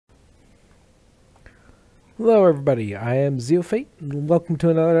Hello everybody, I am Zeofate, and welcome to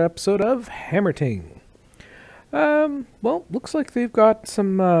another episode of Hammerting. Well, looks like they've got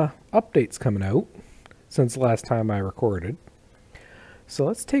some updates coming out since the last time I recorded. So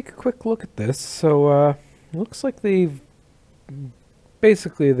let's take a quick look at this. Looks like they've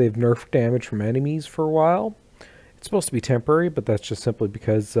nerfed damage from enemies for a while. It's supposed to be temporary, but that's just simply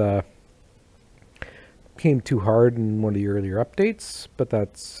because it came too hard in one of the earlier updates, but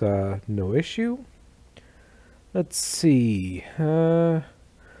that's no issue. Let's see. Dwarves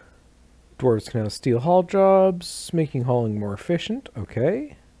can now steal haul jobs, making hauling more efficient.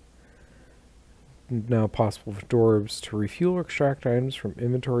 Okay. Now possible for dwarves to refuel or extract items from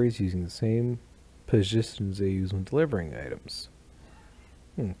inventories using the same positions they use when delivering items.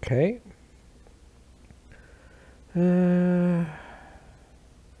 Okay.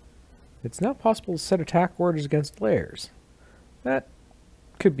 It's now possible to set attack orders against layers. That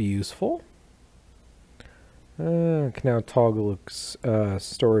could be useful. Can now toggle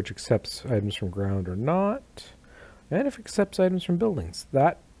storage accepts items from ground or not. And if it accepts items from buildings.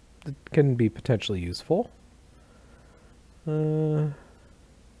 That can be potentially useful. Okay,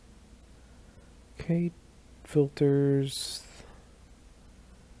 filters.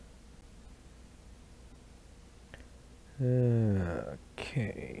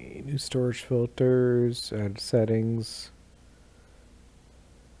 Okay, new storage filters, add settings.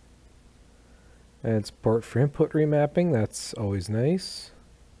 And support for input remapping, that's always nice.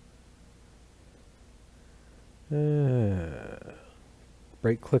 Right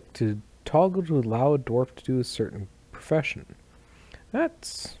click to toggle to allow a dwarf to do a certain profession.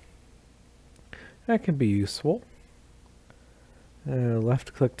 That can be useful.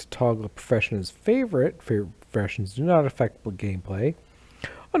 Left click to toggle a profession as favorite. Favorite professions do not affect gameplay,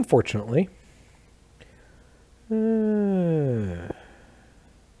 unfortunately.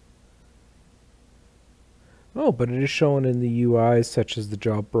 Oh, but it is shown in the UIs such as the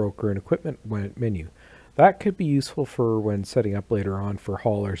job broker and equipment menu. That could be useful for when setting up later on for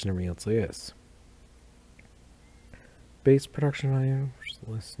haulers and everything else like this. Base production items,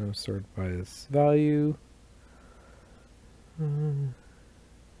 list now sorted by this value.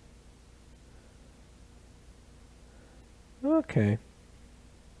 Okay.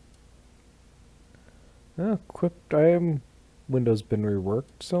 Equipped item window's been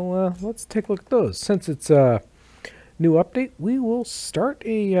reworked, so let's take a look at those. Since it's a new update, we will start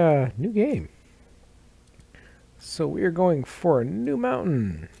a new game. So we are going for a new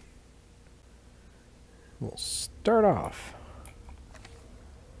mountain. We'll start off.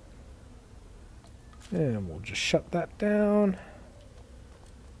 And we'll just shut that down.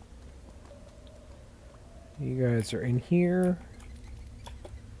 You guys are in here.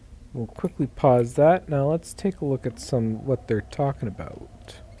 We'll quickly pause that. Now let's take a look at what they're talking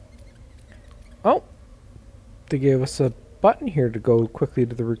about. Oh! They gave us a button here to go quickly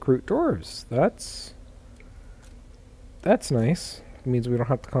to the recruit dwarves. That's nice. It means we don't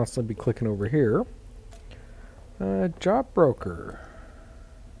have to constantly be clicking over here. Job broker.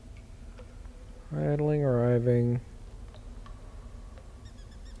 Idling, arriving.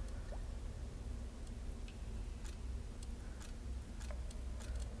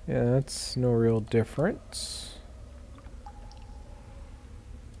 Yeah, that's no real difference.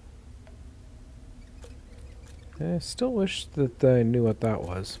 I still wish that I knew what that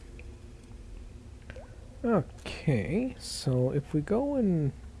was. Okay, so if we go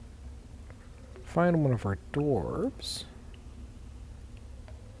and find one of our dwarves.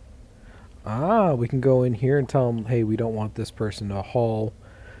 We can go in here and tell them, hey, we don't want this person to haul.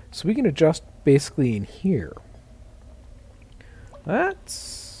 So we can adjust basically in here.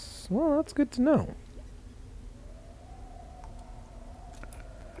 That's good to know.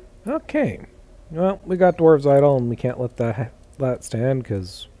 Okay. Well, we got dwarves idle and we can't let that stand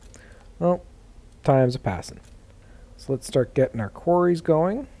because, well, time's a-passing. So let's start getting our quarries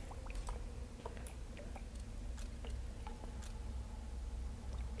going.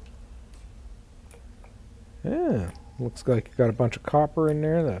 Yeah, looks like you got a bunch of copper in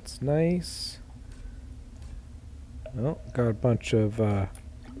there. That's nice. Oh, got a bunch of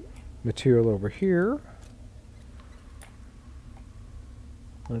material over here.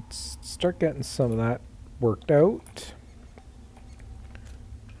 Let's start getting some of that worked out.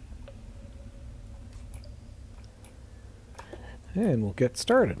 And we'll get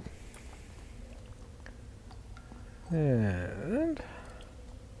started. And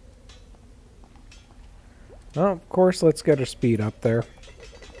well, of course, let's get our speed up there.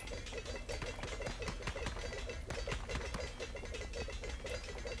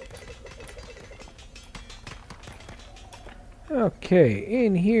 Okay,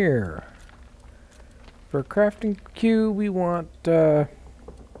 in here. For a crafting cube, we want... I'm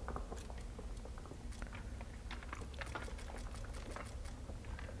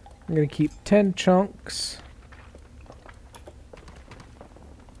going to keep 10 chunks.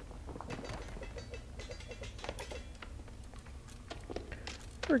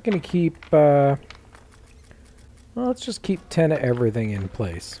 We're going to keep... well, let's just keep 10 of everything in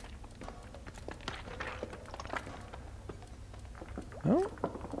place. Oh,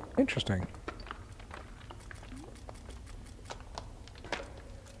 interesting.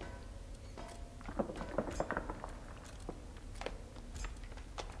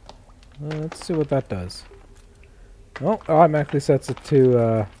 Let's see what that does. Oh, it automatically sets it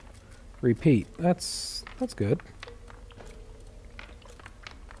to repeat. That's good.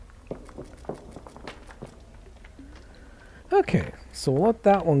 Okay, so we'll let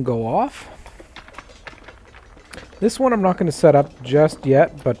that one go off. This one I'm not going to set up just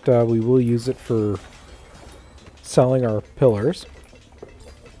yet, but we will use it for selling our pillars.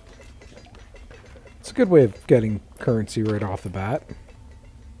 It's a good way of getting currency right off the bat.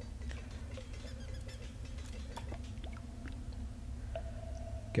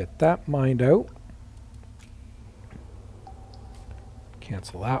 Get that mined out.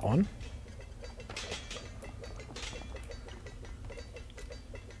 Cancel that one.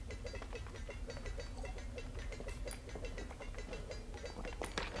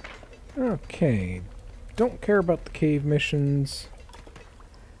 Okay, don't care about the cave missions.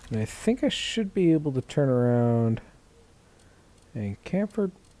 And I think I should be able to turn around and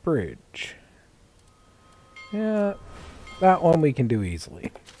Camford Bridge. Yeah, that one we can do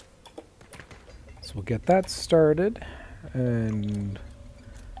easily. So we'll get that started. And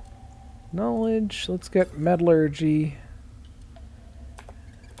knowledge, let's get metallurgy.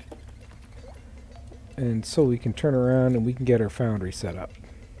 And so we can turn around and we can get our foundry set up.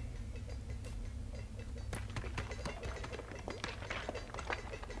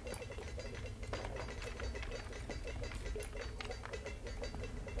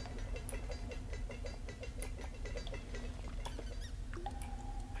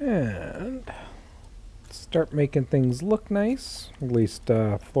 And start making things look nice, at least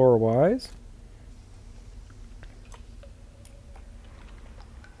floor-wise.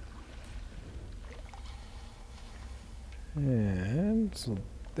 And so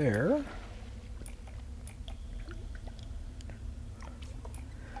there.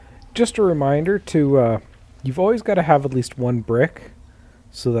 Just a reminder to, you've always got to have at least one brick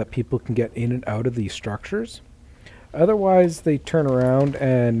so that people can get in and out of these structures. Otherwise, they turn around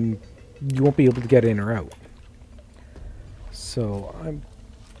and you won't be able to get in or out. So,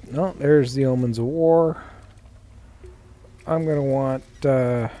 no, there's the Omens of War. I'm going to want,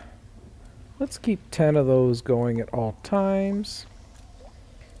 let's keep 10 of those going at all times.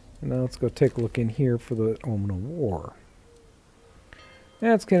 And now let's go take a look in here for the Omen of War.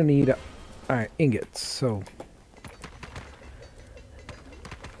 That's going to need, ingots, so...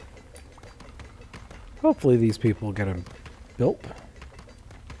 hopefully these people get them built.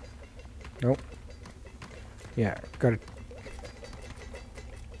 Nope. Yeah, got it.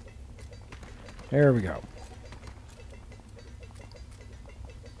 There we go.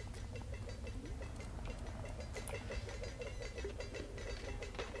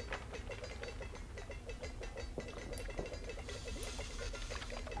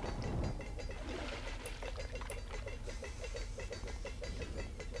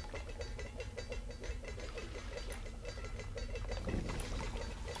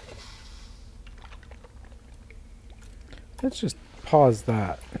 Let's just pause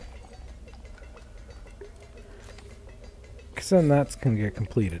that. Because then that's going to get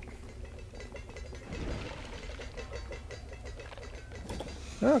completed.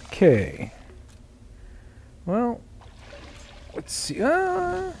 Okay. Well, let's see.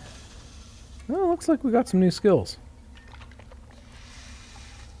 Well, looks like we got some new skills.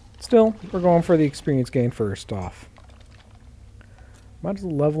 Still, we're going for the experience gain first off. Might as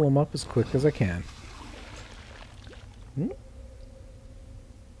well level them up as quick as I can.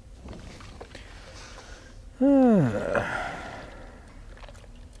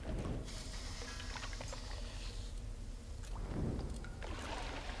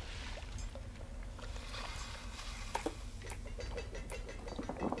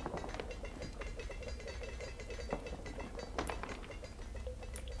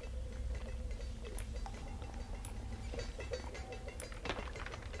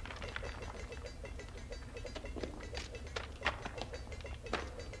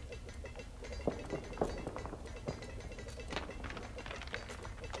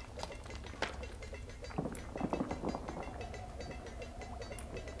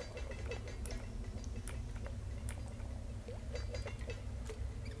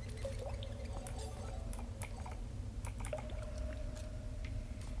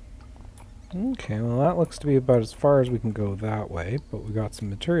 Okay, well that looks to be about as far as we can go that way, but we got some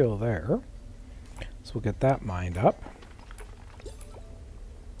material there. So we'll get that mined up.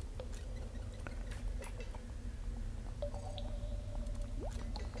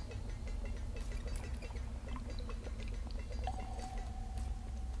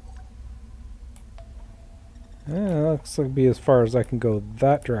 Looks like it'll be as far as I can go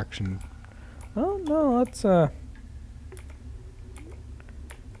that direction. Oh no, let's yeah,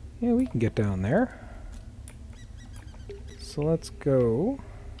 we can get down there. So let's go.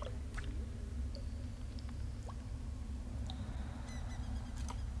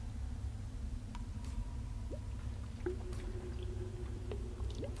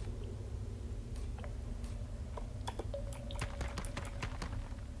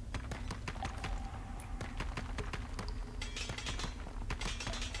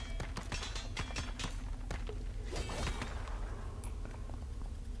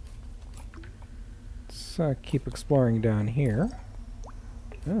 Keep exploring down here.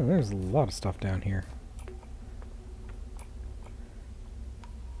 Oh, there's a lot of stuff down here.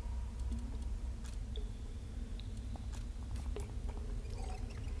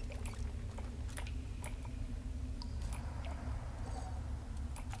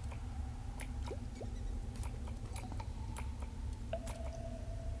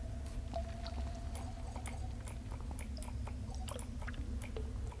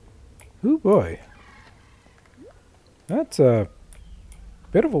 Ooh boy. That's a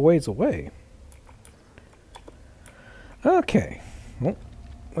bit of a ways away. Okay. Well,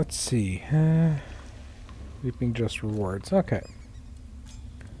 let's see. Reaping just rewards. Okay.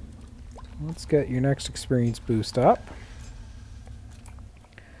 Let's get your next experience boost up.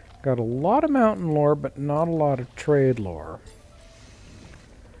 Got a lot of mountain lore, but not a lot of trade lore.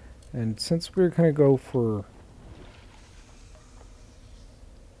 And since we're going to go for...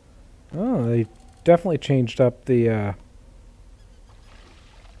 Oh, they definitely changed up the...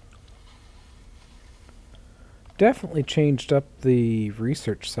 Definitely changed up the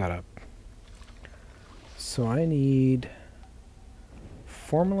research setup. So I need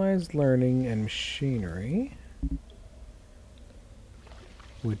formalized learning and machinery,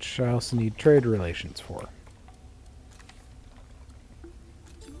 which I also need trade relations for.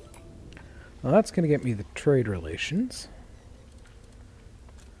 Well, that's going to get me the trade relations.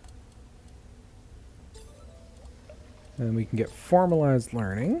 And we can get formalized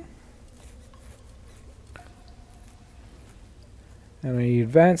learning. And I need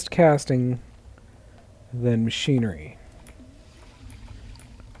advanced casting, then machinery.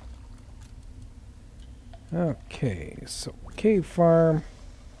 Okay, so cave farm.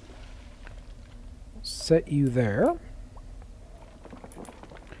 Set you there.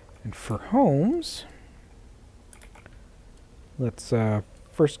 And for homes, let's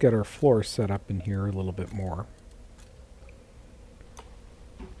first get our floor set up in here a little bit more.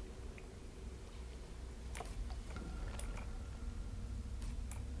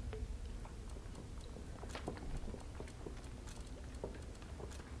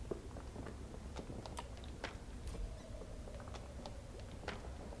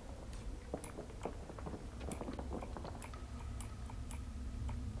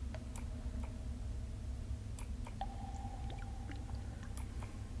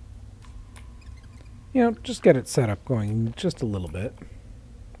 You know, just get it set up going just a little bit.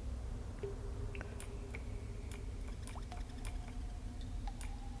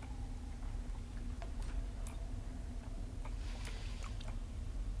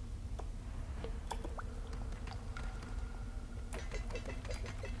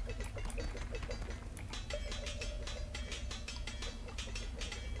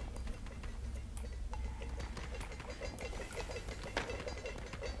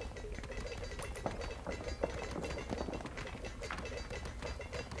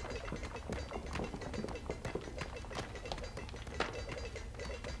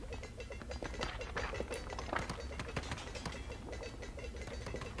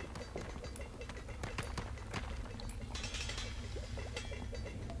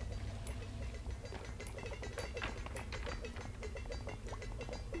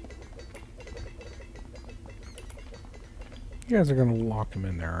 You guys are going to lock them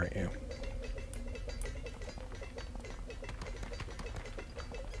in there, aren't you?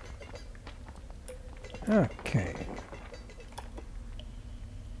 Okay.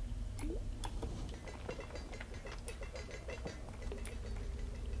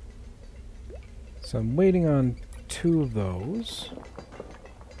 So I'm waiting on 2 of those.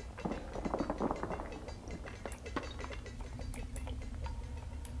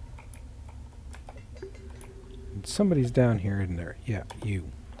 And somebody's down here, isn't there? Yeah,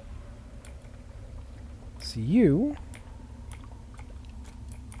 you. So you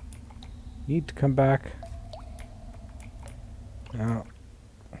need to come back. Now,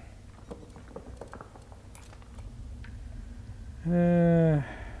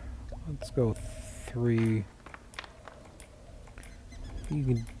 let's go 3. You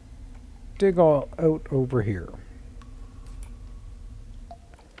can dig all out over here.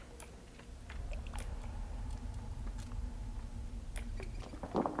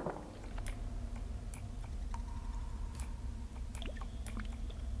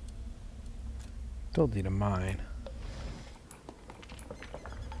 Still need a mine.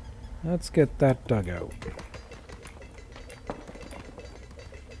 Let's get that dug out.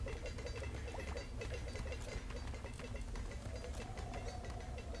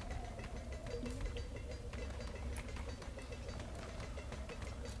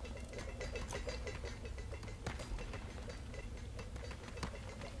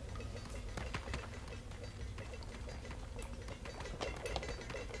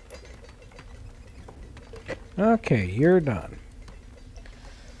 Okay, you're done.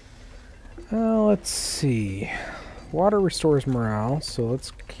 Let's see. Water restores morale, so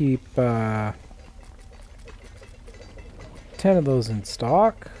let's keep 10 of those in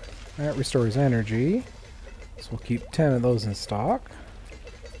stock. That restores energy, so we'll keep 10 of those in stock.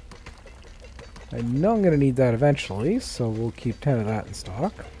 I know I'm going to need that eventually, so we'll keep 10 of that in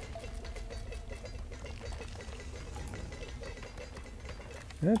stock.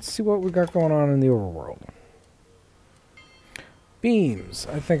 Let's see what we got going on in the overworld. Beams.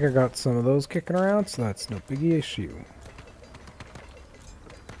 I think I got some of those kicking around, so that's no big issue.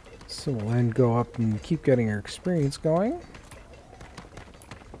 So we'll then go up and keep getting our experience going.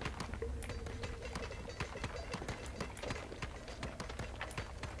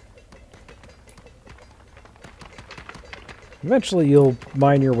 Eventually you'll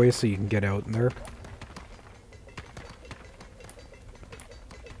mine your way so you can get out in there.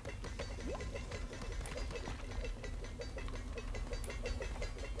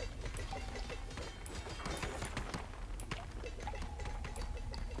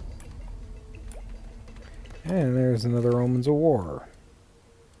 And there's another Omens of War.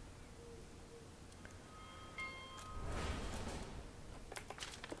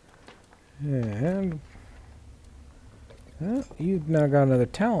 And you've now got another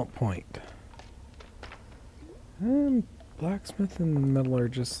talent point. And blacksmith and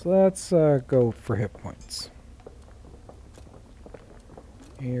metallurgist. Let's go for hit points.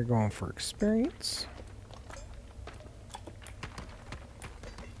 And you're going for experience.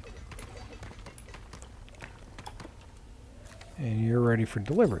 And you're ready for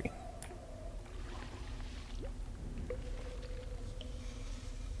delivery.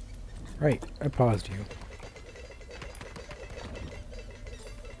 Right, I paused you.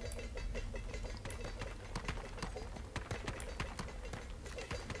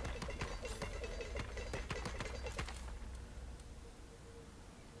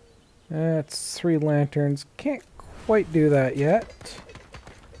 That's 3 lanterns. Can't quite do that yet.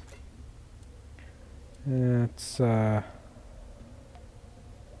 That's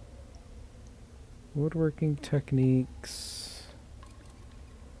woodworking techniques.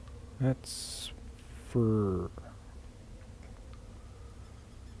 That's for...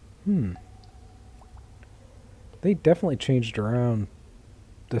 They definitely changed around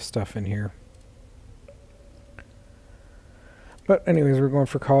this stuff in here. But anyways, we're going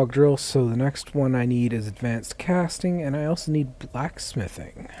for cog drill, so the next one I need is advanced casting, and I also need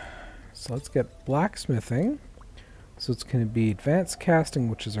blacksmithing. So let's get blacksmithing. So it's going to be advanced casting,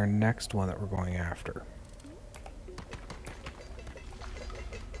 which is our next one that we're going after.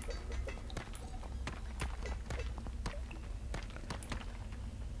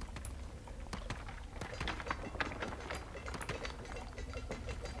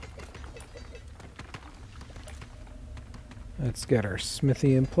 Let's get our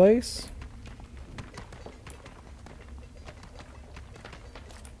smithy in place.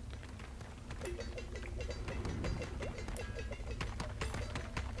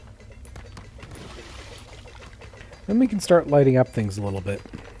 Then we can start lighting up things a little bit.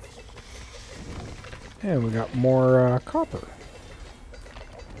 And we got more copper.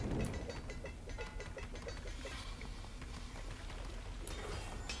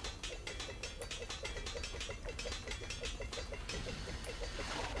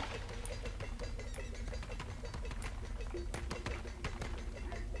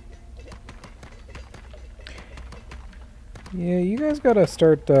 Yeah, you guys gotta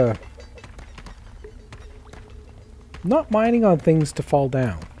start not mining on things to fall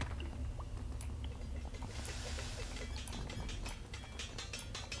down.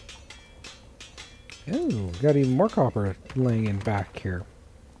 Ooh. got even more copper laying in back here.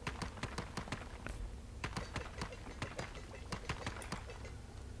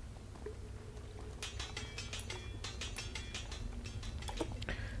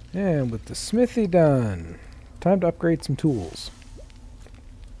 And with the smithy done, time to upgrade some tools.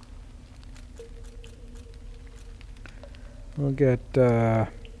 We'll get, well,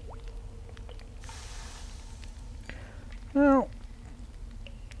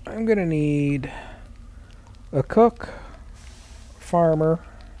 I'm gonna need a cook, farmer.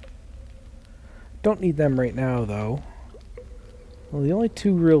 Don't need them right now, though. Well, the only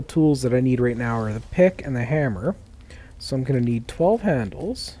two real tools that I need right now are the pick and the hammer. So I'm gonna need 12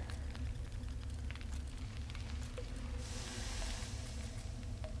 handles.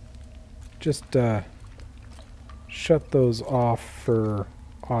 Just, shut those off for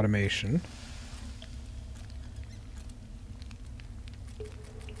automation.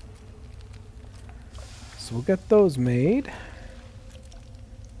 So we'll get those made.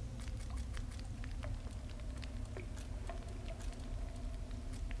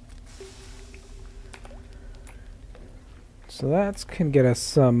 So that can get us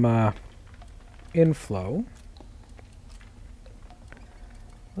some inflow.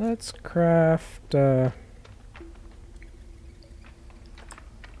 Let's craft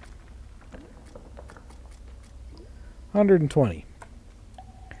 120.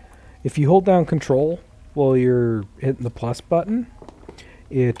 If you hold down control while you're hitting the plus button,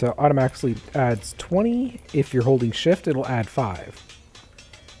 it automatically adds 20. If you're holding shift, it'll add 5.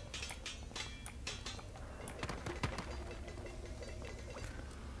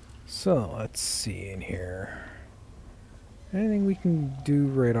 So let's see in here. Anything we can do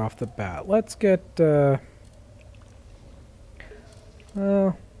right off the bat? Let's get, well,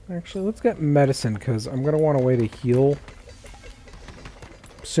 actually, let's get medicine, because I'm going to want a way to heal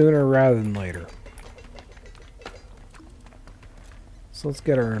sooner rather than later. So let's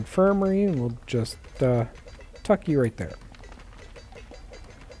get our infirmary, and we'll just tuck you right there.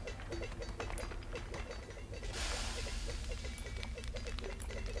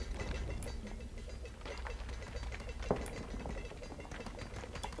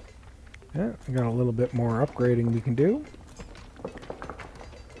 Yeah, we got a little bit more upgrading we can do.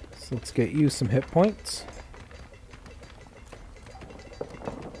 So let's get you some hit points.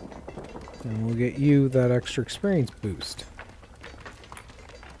 And we'll get you that extra experience boost.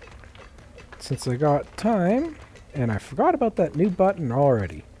 Since I got time, and I forgot about that new button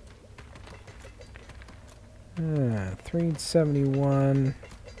already. 371,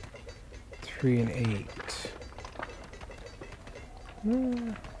 3 and 8.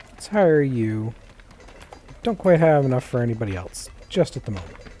 Let's hire you. Don't quite have enough for anybody else, just at the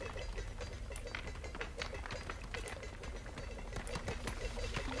moment.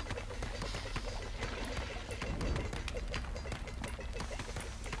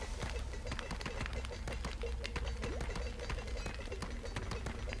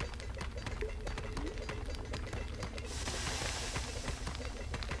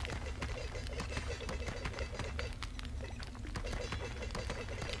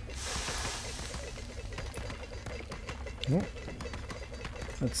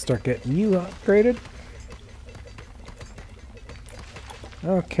 Let's start getting you upgraded.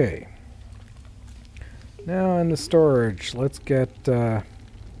 Okay. Now in the storage, let's get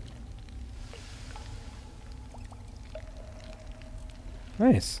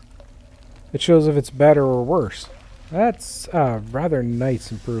nice. It shows if it's better or worse. That's a rather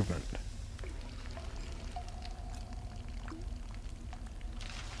nice improvement.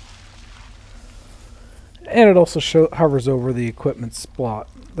 And it also hovers over the equipment spot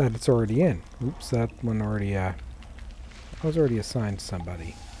that it's already in. Oops, that one already was already assigned to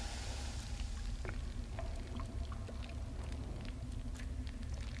somebody.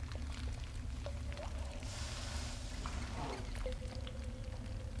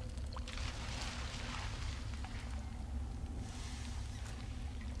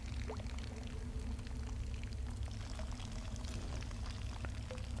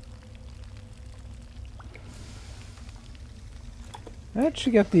 That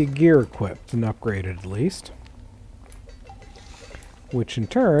should get the gear equipped and upgraded at least. Which in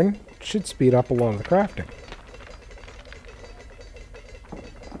turn should speed up a lot of the crafting.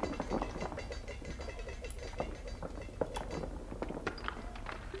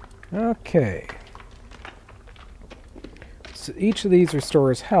 Okay. So each of these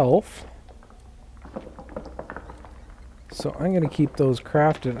restores health. So I'm going to keep those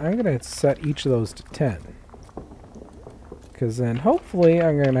crafted. I'm going to set each of those to 10. Because then hopefully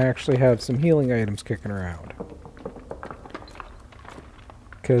I'm going to actually have some healing items kicking around.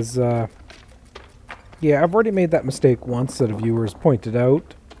 Because Yeah, I've already made that mistake once that a viewer's pointed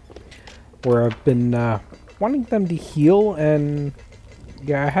out, where I've been wanting them to heal, and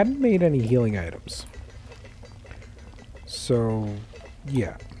yeah, I hadn't made any healing items. So,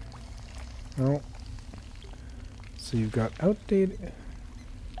 yeah. Oh. So you've got outdated...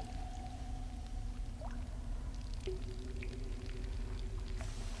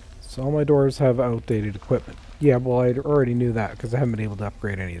 So all my doors have outdated equipment. Yeah, well, I already knew that because I haven't been able to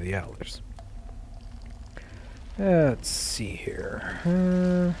upgrade any of the others. Let's see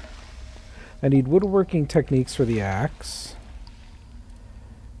here. I need woodworking techniques for the axe.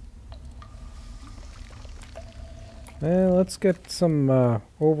 Let's get some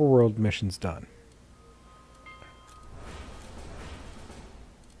overworld missions done.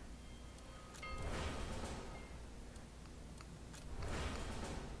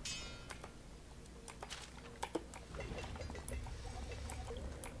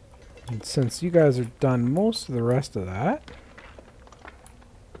 And since you guys are done most of the rest of that,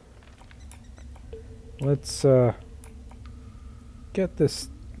 let's get this,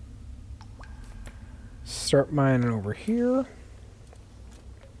 start mining over here.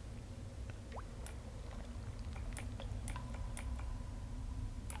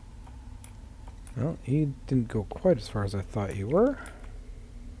 Well, you didn't go quite as far as I thought you were.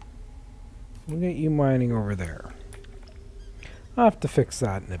 We'll get you mining over there. I'll have to fix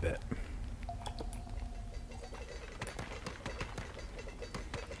that in a bit.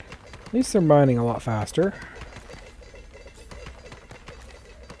 At least they're mining a lot faster.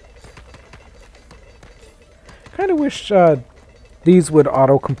 Kind of wish these would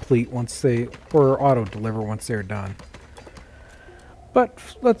auto-complete once they, or auto-deliver once they're done. But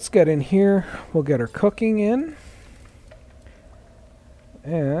let's get in here. We'll get our cooking in.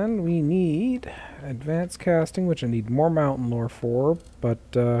 And we need advanced casting, which I need more mountain lore for, but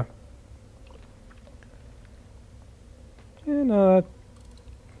and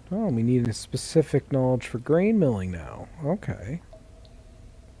oh, we need a specific knowledge for grain milling now. Okay.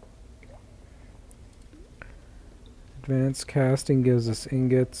 Advanced casting gives us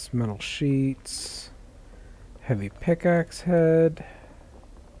ingots, metal sheets, heavy pickaxe head.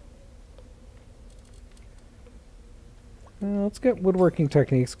 Let's get woodworking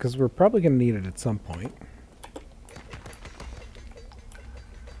techniques because we're probably going to need it at some point.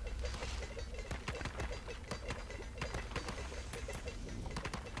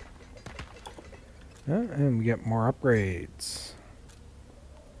 And we get more upgrades.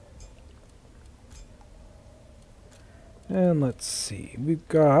 And let's see, we've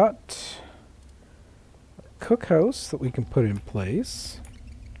got a cookhouse that we can put in place.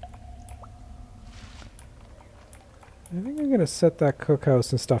 I think I'm going to set that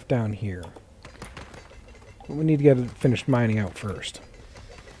cookhouse and stuff down here. But we need to get it finished mining out first.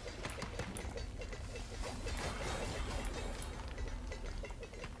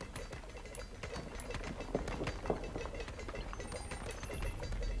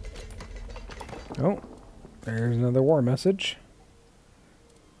 Oh, there's another war message.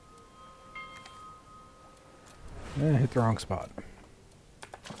 Hit the wrong spot.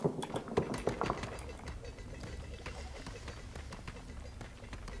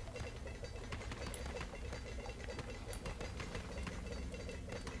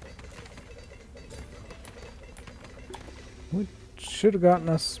 We should have gotten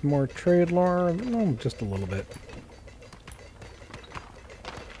us more trade lore. Oh, just a little bit.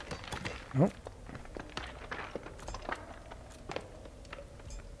 Oh.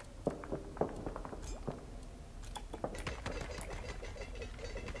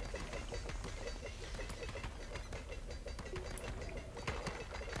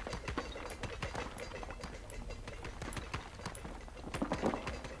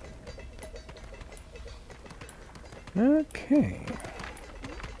 Okay.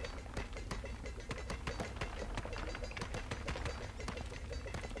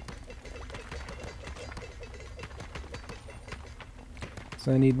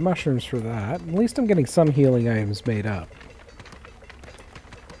 So I need mushrooms for that. At least I'm getting some healing items made up.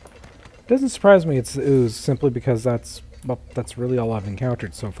 Doesn't surprise me it's the ooze, simply because that's really all I've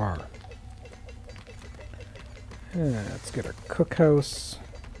encountered so far. Let's get our cookhouse.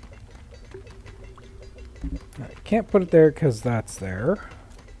 I can't put it there because that's there.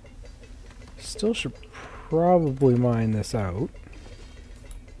 Still should probably mine this out.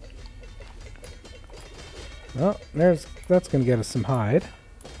 Oh, that's going to get us some hide.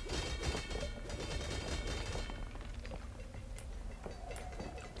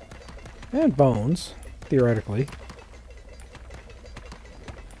 And bones, theoretically.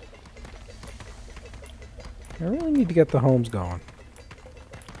 I really need to get the homes going.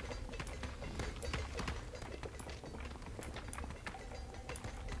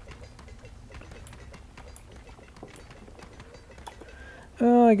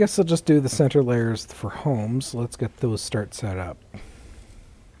 I guess I'll just do the center layers for homes. Let's get those set up.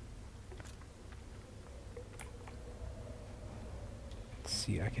 Let's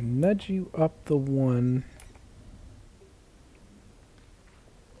see, I can nudge you up the one.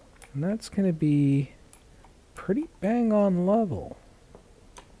 And that's going to be pretty bang on level.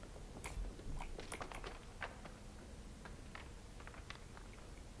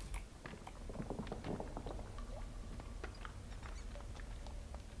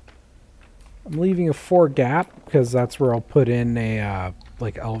 I'm leaving a 4 gap because that's where I'll put in a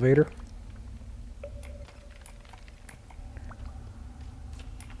like elevator.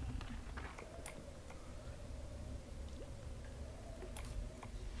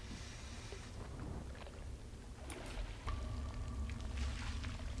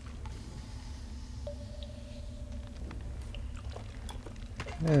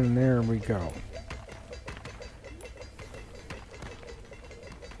 And there we go.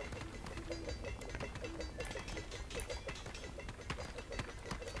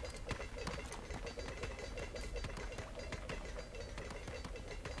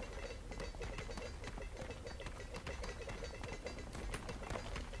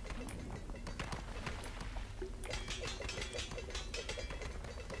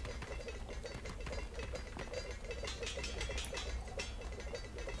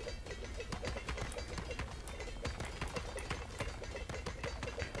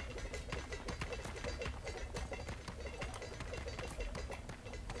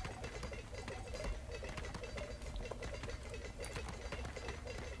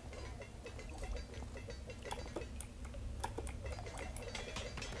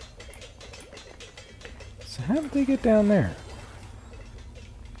 So how did they get down there?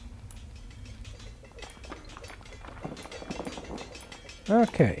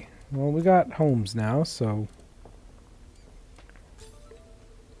 Okay, well we got homes now, so...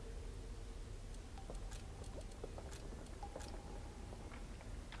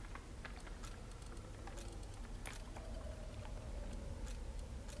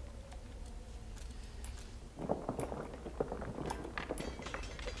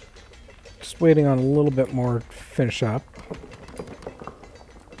 Just waiting on a little bit more to finish up.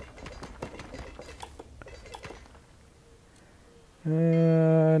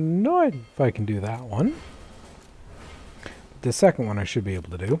 No idea if I can do that one. The second one I should be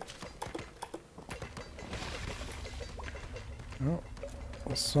able to do. Well,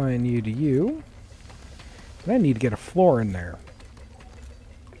 I'll assign you to you. And I need to get a floor in there.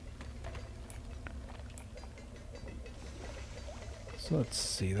 So let's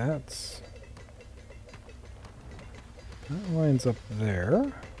see, that lines up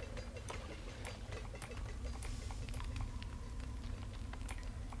there.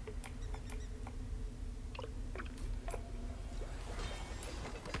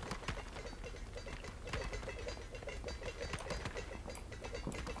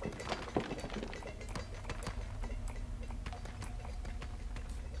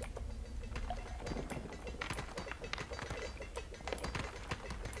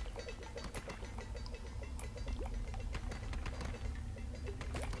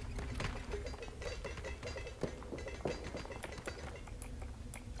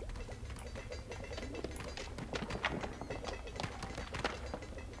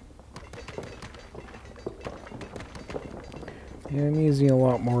 Yeah, I'm using a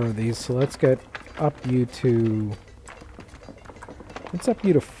lot more of these, so let's get up you to... Let's up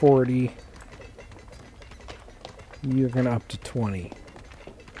you to 40. You're going to up to 20.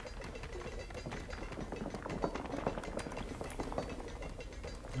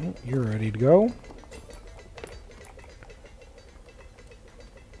 Oh, you're ready to go.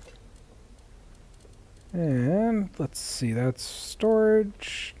 And let's see, that's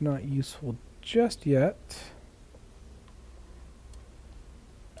storage. Not useful just yet.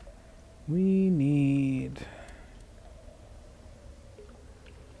 We need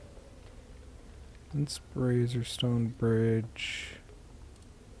Brazier Stone Bridge.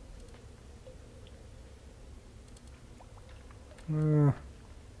 I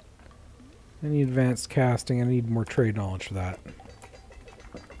need advanced casting. I need more trade knowledge for that.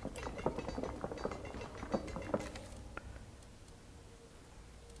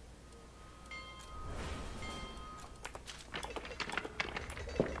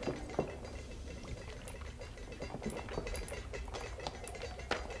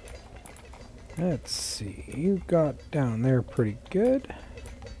 Let's see, you got down there pretty good.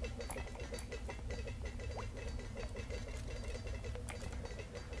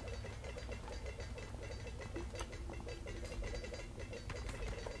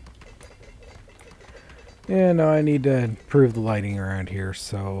 Yeah, no, I need to improve the lighting around here,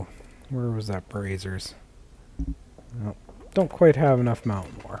 so... Where was that brazers? Well, don't quite have enough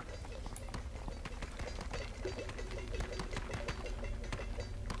mountain lore.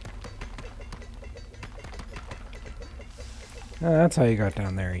 That's how you got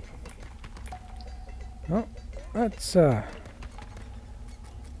down there. Oh, that's,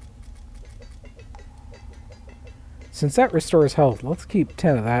 Since that restores health, let's keep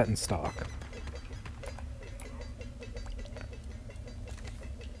 10 of that in stock.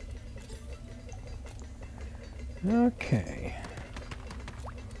 Okay.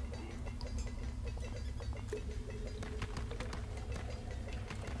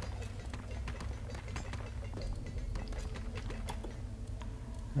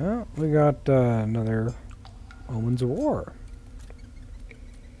 Well, we got another Omens of War.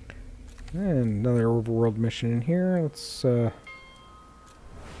 And another overworld mission in here. Let's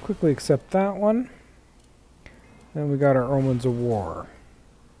quickly accept that one. Then we got our Omens of War.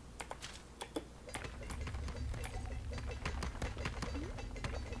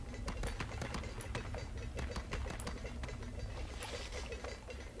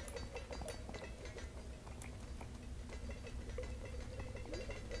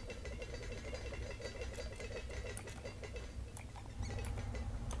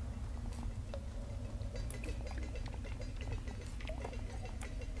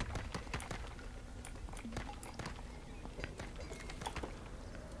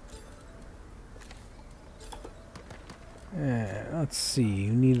 Let's see,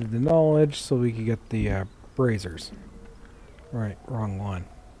 you needed the knowledge so we could get the brazers. Right, wrong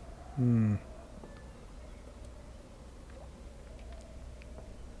one.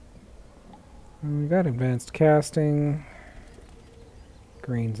 We got advanced casting,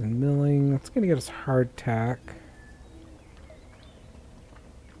 grains and milling. That's going to get us hardtack.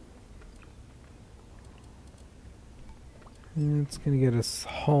 And it's going to get us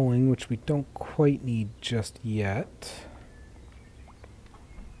hauling, which we don't quite need just yet.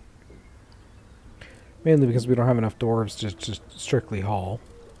 Mainly because we don't have enough dwarves to just strictly haul.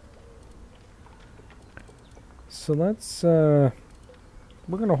 So let's, we're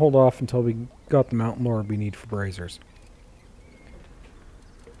going to hold off until we got the mountain lore we need for brazers.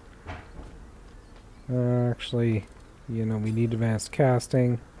 Actually, you know, we need advanced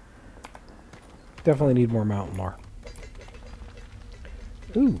casting. Definitely need more mountain lore.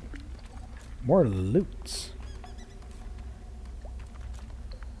 Ooh, more loots.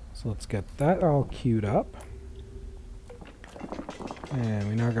 So let's get that all queued up. And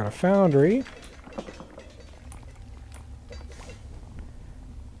we now got a foundry.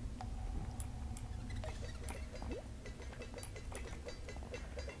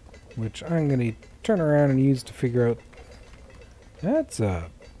 Which I'm going to turn around and use to figure out... That's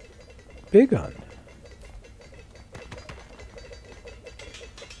a big one.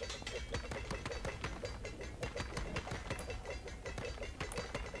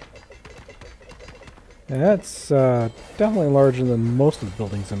 That's definitely larger than most of the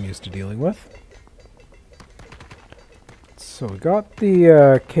buildings I'm used to dealing with. So we got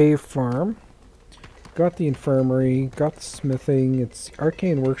the cave farm, got the infirmary, got the smithing. It's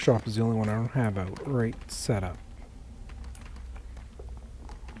arcane workshop is the only one I don't have outright set up.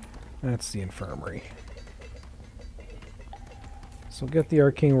 That's the infirmary. So get the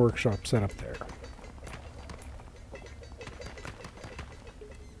arcane workshop set up there.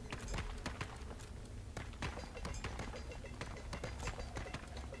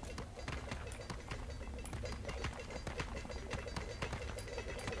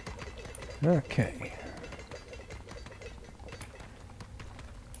 Okay.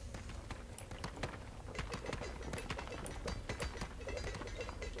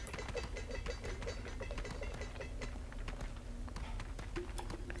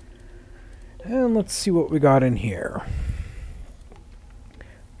 And let's see what we got in here.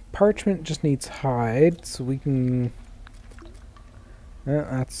 Parchment just needs hide, so we can...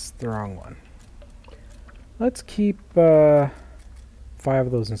 that's the wrong one. Let's keep 5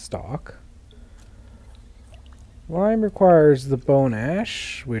 of those in stock. Lime requires the bone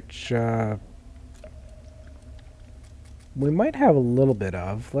ash, which we might have a little bit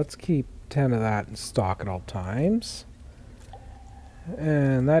of. Let's keep 10 of that in stock at all times.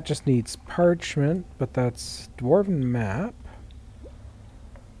 And that just needs parchment, but that's dwarven map.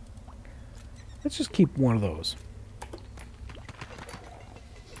 Let's just keep one of those.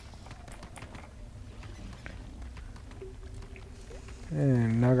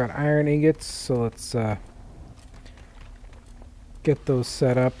 And now I've got iron ingots, so let's get those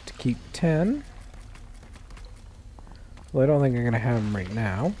set up to keep 10. Well, I don't think I'm going to have them right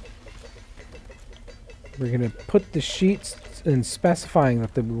now. we're going to put the sheets in specifying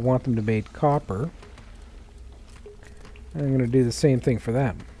that we want them to be made copper. And I'm going to do the same thing for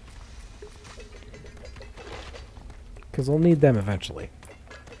them. Because we'll need them eventually.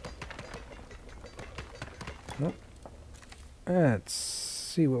 Nope. Let's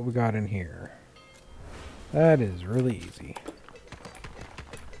see what we got in here. That is really easy.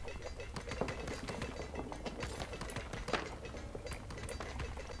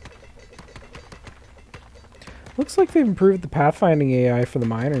 Looks like they've improved the pathfinding AI for the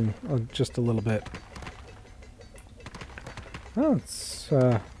mining just a little bit. Oh, it's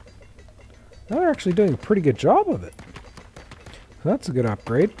now they're actually doing a pretty good job of it. So that's a good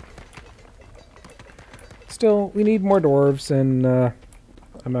upgrade. Still, we need more dwarves, and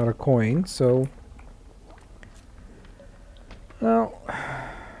I'm out of coins, so... Well,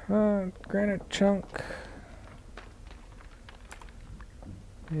 granite chunk...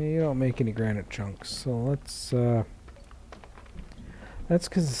 Yeah, you don't make any granite chunks, so let's... That's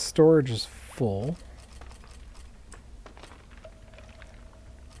because the storage is full.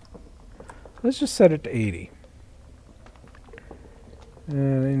 Let's just set it to 80.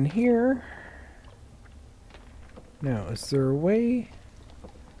 And in here... Now, is there a way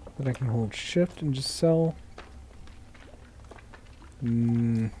that I can hold shift and just sell?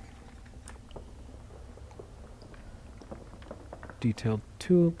 Detailed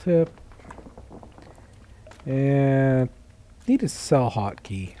tooltip. And need a sell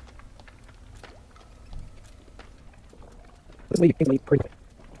hotkey.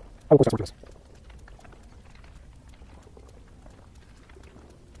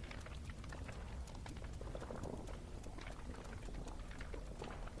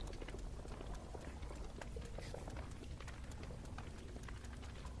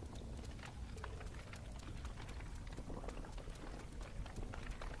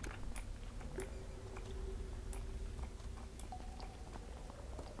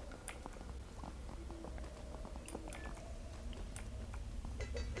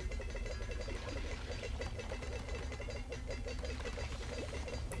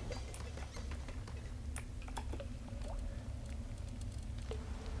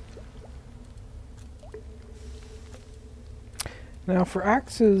 Now for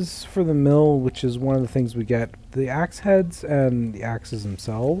axes for the mill, which is one of the things we get, the axe heads and the axes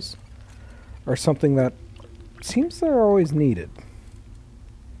themselves are something that seems they're always needed.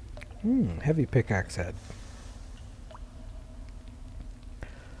 Heavy pickaxe head.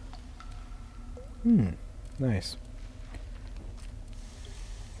 Nice.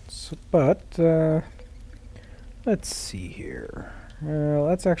 So, but, let's see here.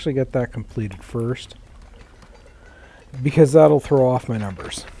 Let's actually get that completed first, because that'll throw off my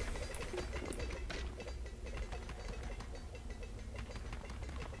numbers.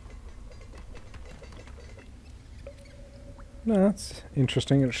 No, that's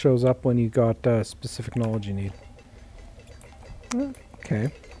interesting. It shows up when you got specific knowledge you need.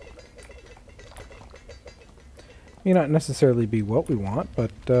 Okay. May not necessarily be what we want,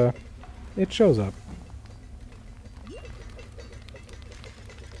 but it shows up.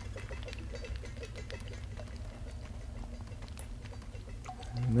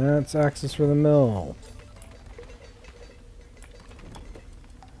 And that's access for the mill.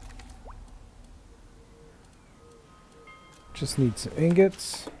 Just need some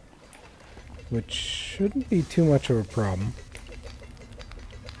ingots, which shouldn't be too much of a problem.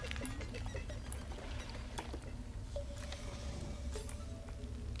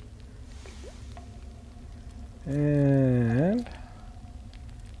 And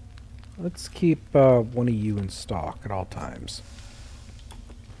let's keep one of you in stock at all times.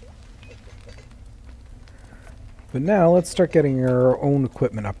 But now let's start getting our own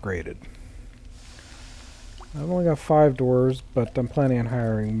equipment upgraded. I've only got 5 doors, but I'm planning on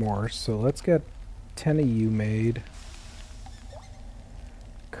hiring more, so let's get 10 of you made.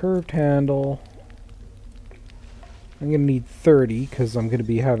 Curved handle. I'm going to need 30 because I'm going to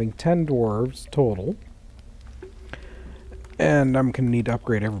be having 10 dwarves total. And I'm going to need to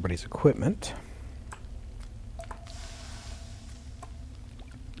upgrade everybody's equipment.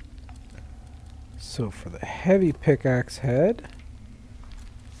 So for the heavy pickaxe head,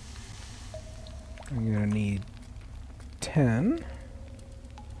 I'm going to need 10.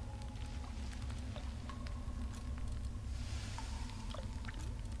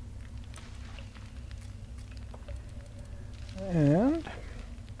 And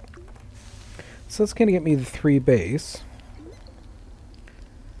so that's going to get me the 3 base.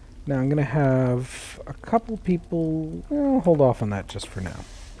 Now I'm going to have a couple people, I'll hold off on that just for now.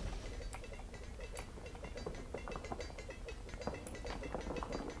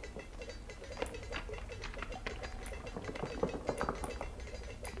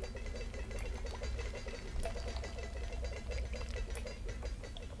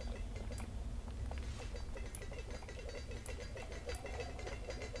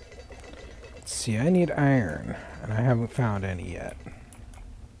 Let's see, I need iron, and I haven't found any yet.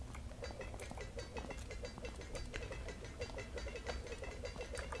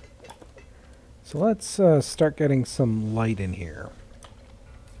 So let's start getting some light in here.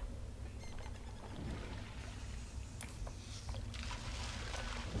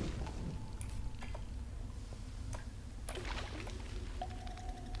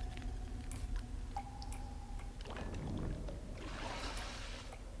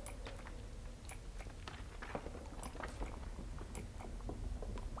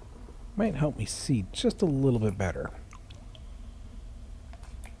 Might help me see just a little bit better.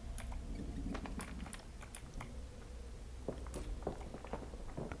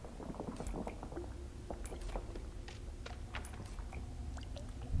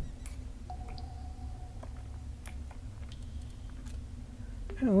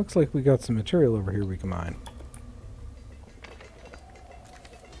 Yeah, it looks like we got some material over here we can mine.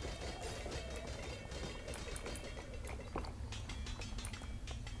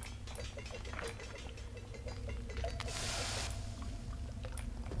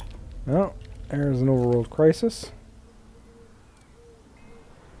 Oh, there's an overworld crisis.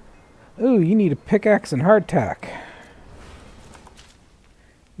 Ooh, you need a pickaxe and hardtack.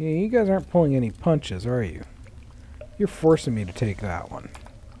 Yeah, you guys aren't pulling any punches, are you? You're forcing me to take that one.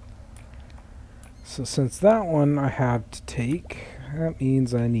 So since that one I have to take, that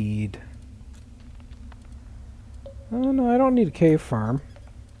means I need... Oh no, I don't need a cave farm.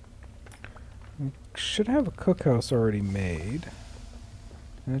 I should have a cookhouse already made.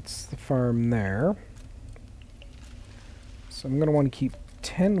 That's the farm there. So I'm going to want to keep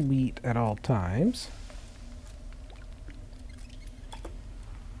 10 wheat at all times.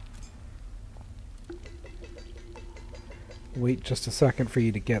 Wait just a second for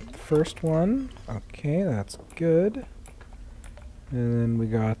you to get the first one. Okay, that's good. And then we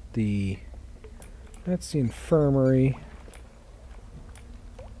got the... That's the infirmary.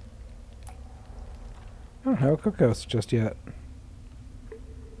 I don't have a cookhouse just yet.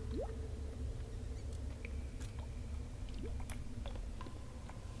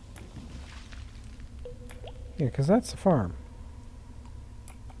 Yeah, because that's the farm.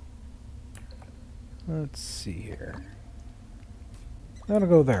 Let's see here. That'll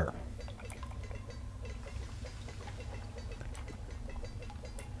go there.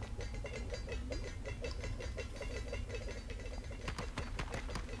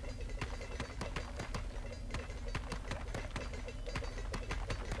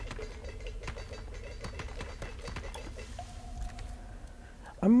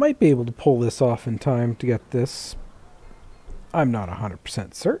 I might be able to pull this off in time to get this. I'm not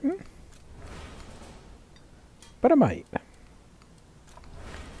 100% certain, but I might.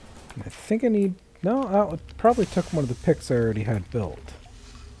 I think I need... No, I probably took one of the picks I already had built.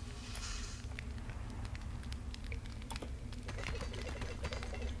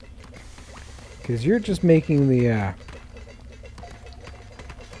 Because you're just making the...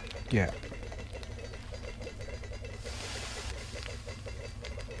 Yeah.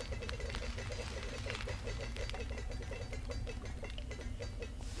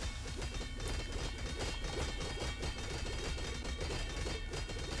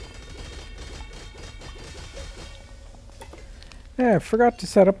 Yeah, I forgot to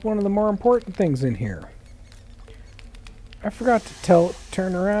set up one of the more important things in here. I forgot to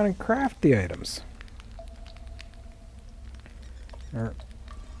turn around and craft the items.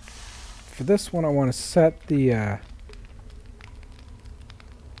 For this one, I want to set the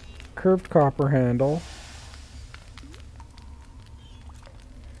curved copper handle.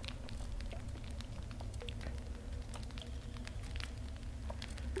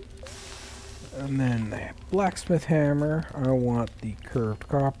 And then the blacksmith hammer, I want the curved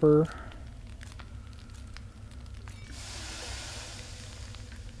copper.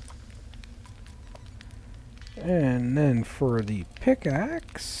 And then for the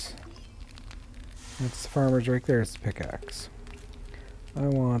pickaxe, that's the farmer's right there, it's the pickaxe. I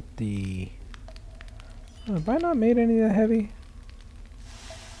want the... Oh, have I not made any of that heavy?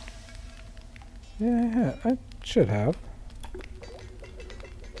 Yeah, I should have.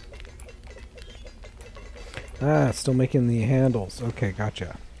 Ah, still making the handles. Okay,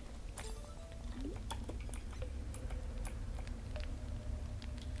 gotcha.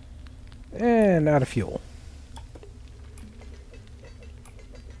 And out of fuel.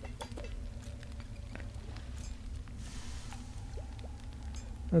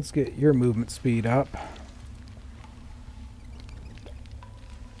 Let's get your movement speed up.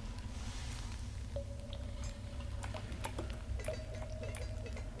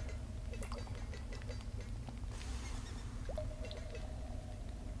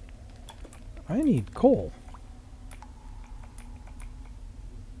 I need coal.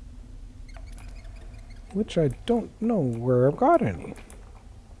 Which I don't know where I've got any.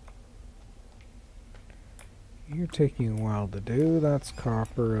 You're taking a while to do. That's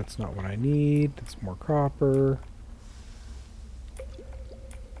copper. That's not what I need. It's more copper.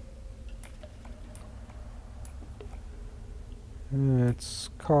 It's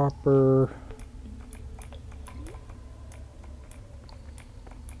copper.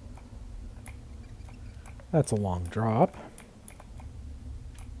 That's a long drop.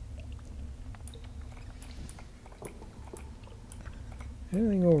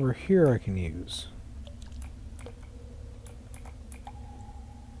 Anything over here I can use?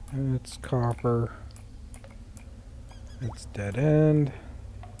 It's copper. It's dead end.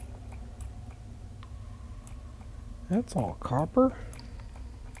 That's all copper.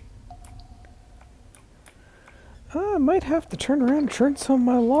 I might have to turn around and turn some of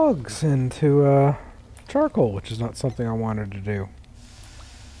my logs into charcoal, which is not something I wanted to do.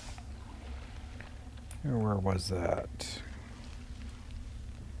 Where was that?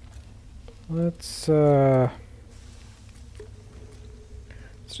 Let's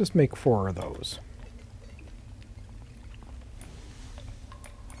just make 4 of those.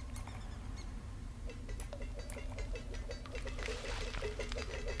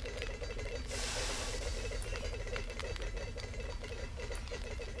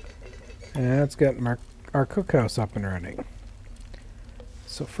 And let's get our cookhouse up and running.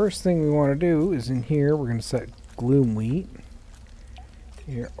 So first thing we want to do is in here we're going to set gloom wheat.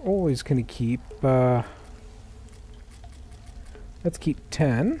 You're always going to keep, let's keep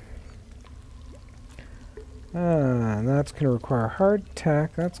 10. And that's going to require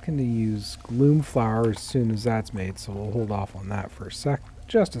hardtack. That's going to use gloom flour as soon as that's made, so we'll hold off on that for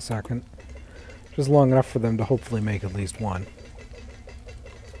just a second. Just long enough for them to hopefully make at least one.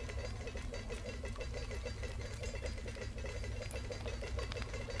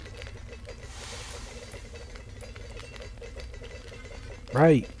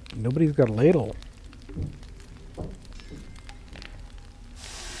 Right, nobody's got a ladle.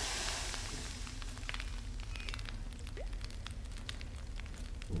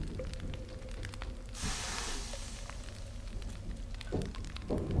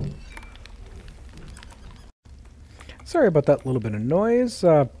 Sorry about that little bit of noise.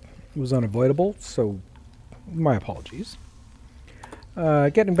 It was unavoidable, so my apologies.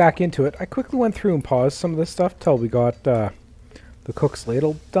 Getting back into it, I quickly went through and paused some of this stuff till we got the cook's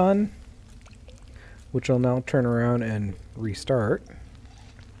ladle done, which I'll now turn around and restart.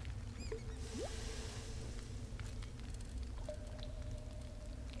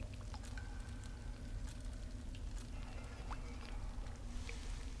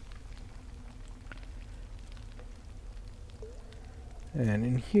 And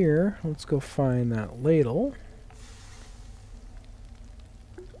in here, let's go find that ladle.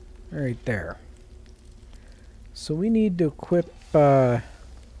 Right there. So we need to equip oh,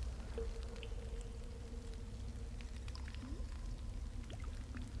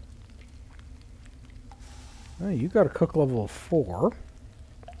 you got a cook level of 4.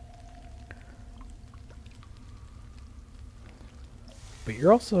 But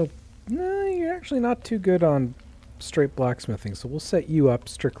you're also, you're actually not too good on straight blacksmithing, so we'll set you up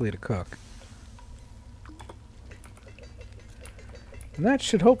strictly to cook. And that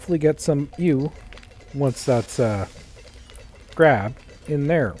should hopefully get you, once that's grabbed, in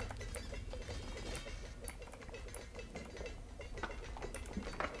there.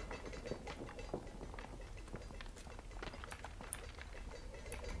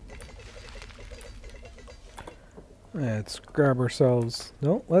 Let's grab ourselves,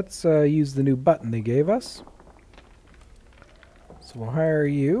 no, let's use the new button they gave us. So we'll hire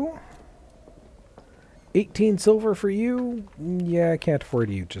you. 18 silver for you. Yeah, I can't afford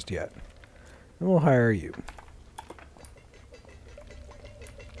you just yet. And we'll hire you.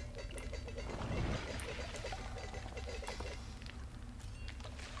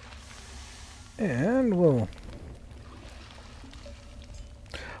 And we'll...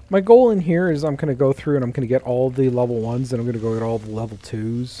 My goal in here is I'm going to go through and I'm going to get all the level 1s, and I'm going to go get all the level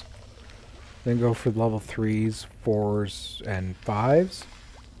 2s. Then go for level 3s, 4s, and 5s.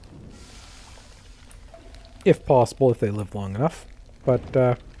 If possible, if they live long enough. But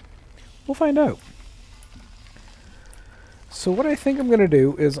we'll find out. So what I think I'm going to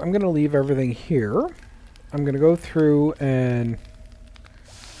do is I'm going to leave everything here. I'm going to go through and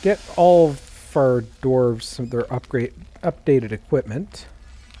get all of our dwarves some of their updated equipment.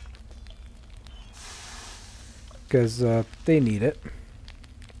 Because they need it.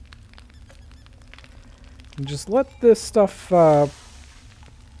 And just let this stuff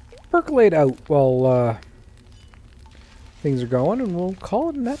percolate out while things are going, and we'll call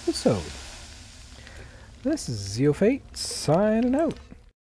it an episode. This is Zeofate signing out.